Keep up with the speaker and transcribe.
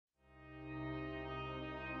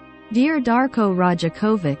Dear Darko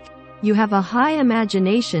Rajakovic, you have a high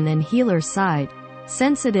imagination and healer side,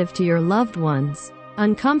 sensitive to your loved ones,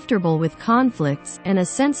 uncomfortable with conflicts, and a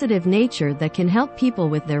sensitive nature that can help people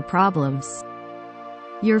with their problems.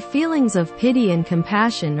 Your feelings of pity and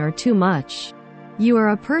compassion are too much. You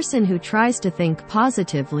are a person who tries to think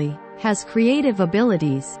positively, has creative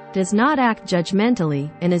abilities, does not act judgmentally,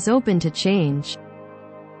 and is open to change.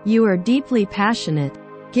 You are deeply passionate,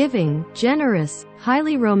 giving, generous,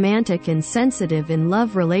 highly romantic and sensitive in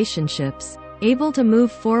love relationships, able to move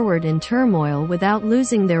forward in turmoil without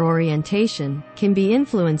losing their orientation, can be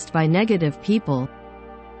influenced by negative people.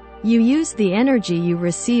 You use the energy you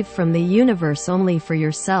receive from the universe only for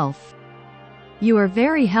yourself. You are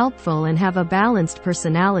very helpful and have a balanced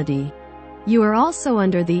personality. You are also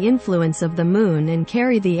under the influence of the moon and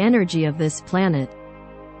carry the energy of this planet.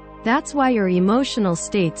 That's why your emotional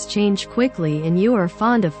states change quickly and you are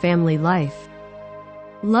fond of family life.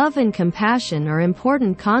 Love and compassion are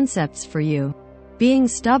important concepts for you. Being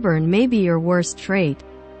stubborn may be your worst trait.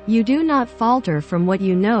 You do not falter from what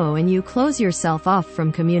you know and you close yourself off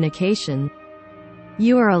from communication.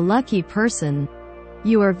 You are a lucky person.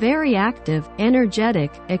 You are very active,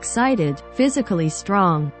 energetic, excited, physically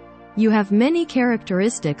strong. You have many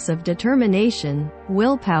characteristics of determination,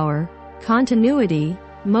 willpower, continuity,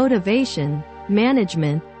 motivation,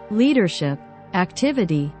 management, leadership,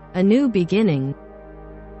 activity, a new beginning,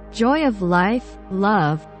 joy of life,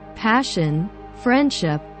 love, passion,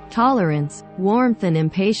 friendship, tolerance, warmth and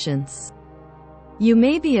impatience. You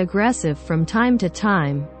may be aggressive from time to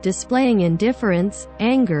time, displaying indifference,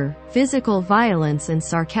 anger, physical violence and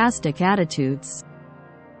sarcastic attitudes.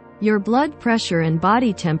 Your blood pressure and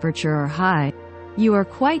body temperature are high. You are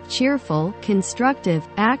quite cheerful, constructive,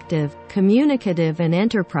 active, communicative and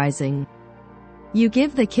enterprising. You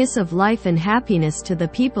give the kiss of life and happiness to the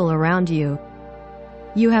people around you.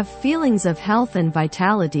 You have feelings of health and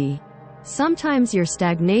vitality. Sometimes your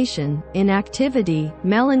stagnation, inactivity,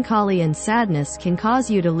 melancholy and sadness can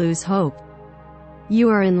cause you to lose hope. You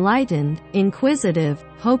are enlightened, inquisitive,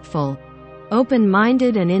 hopeful,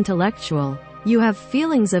 open-minded and intellectual. You have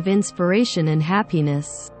feelings of inspiration and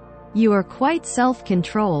happiness. You are quite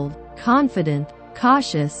self-controlled, confident,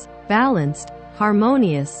 cautious, balanced,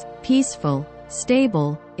 harmonious, peaceful,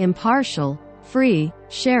 stable, impartial, free,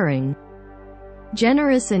 sharing,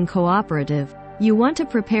 generous and cooperative. You want to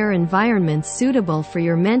prepare environments suitable for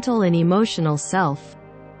your mental and emotional self.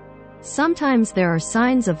 Sometimes there are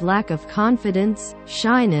signs of lack of confidence,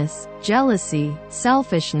 shyness, jealousy,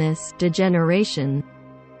 selfishness, degeneration,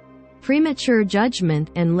 premature judgment,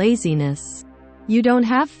 and laziness. You don't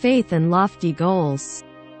have faith and lofty goals.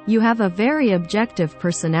 You have a very objective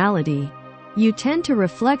personality. You tend to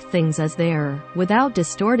reflect things as they are, without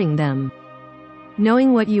distorting them.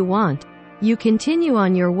 Knowing what you want, you continue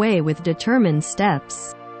on your way with determined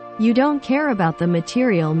steps. You don't care about the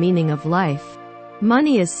material meaning of life.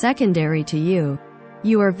 Money is secondary to you.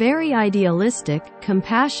 You are very idealistic,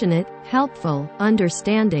 compassionate, helpful,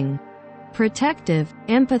 understanding, protective,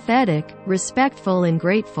 empathetic, respectful and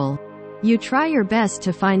grateful. You try your best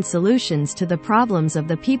to find solutions to the problems of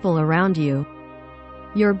the people around you.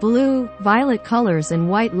 Your blue, violet colors and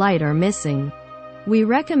white light are missing. We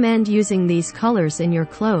recommend using these colors in your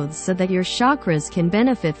clothes so that your chakras can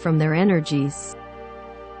benefit from their energies.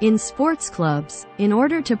 In sports clubs, in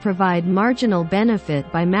order to provide marginal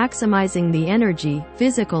benefit by maximizing the energy,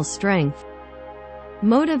 physical strength,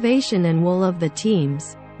 motivation and wool of the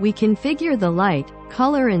teams, we configure the light,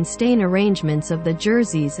 color and stain arrangements of the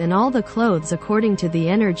jerseys and all the clothes according to the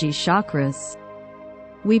energy chakras.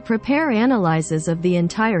 We prepare analyses of the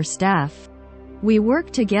entire staff. We work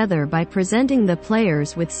together by presenting the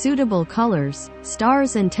players with suitable colors,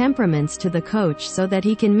 stars and temperaments to the coach so that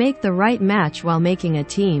he can make the right match while making a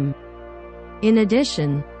team. In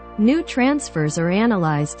addition, new transfers are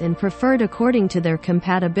analyzed and preferred according to their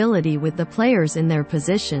compatibility with the players in their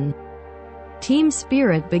position. Team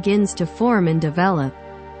spirit begins to form and develop.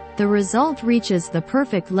 The result reaches the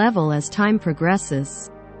perfect level as time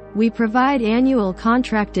progresses. We provide annual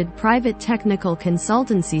contracted private technical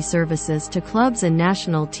consultancy services to clubs and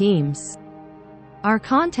national teams. Our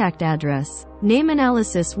contact address,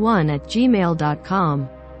 nameanalysis1@gmail.com.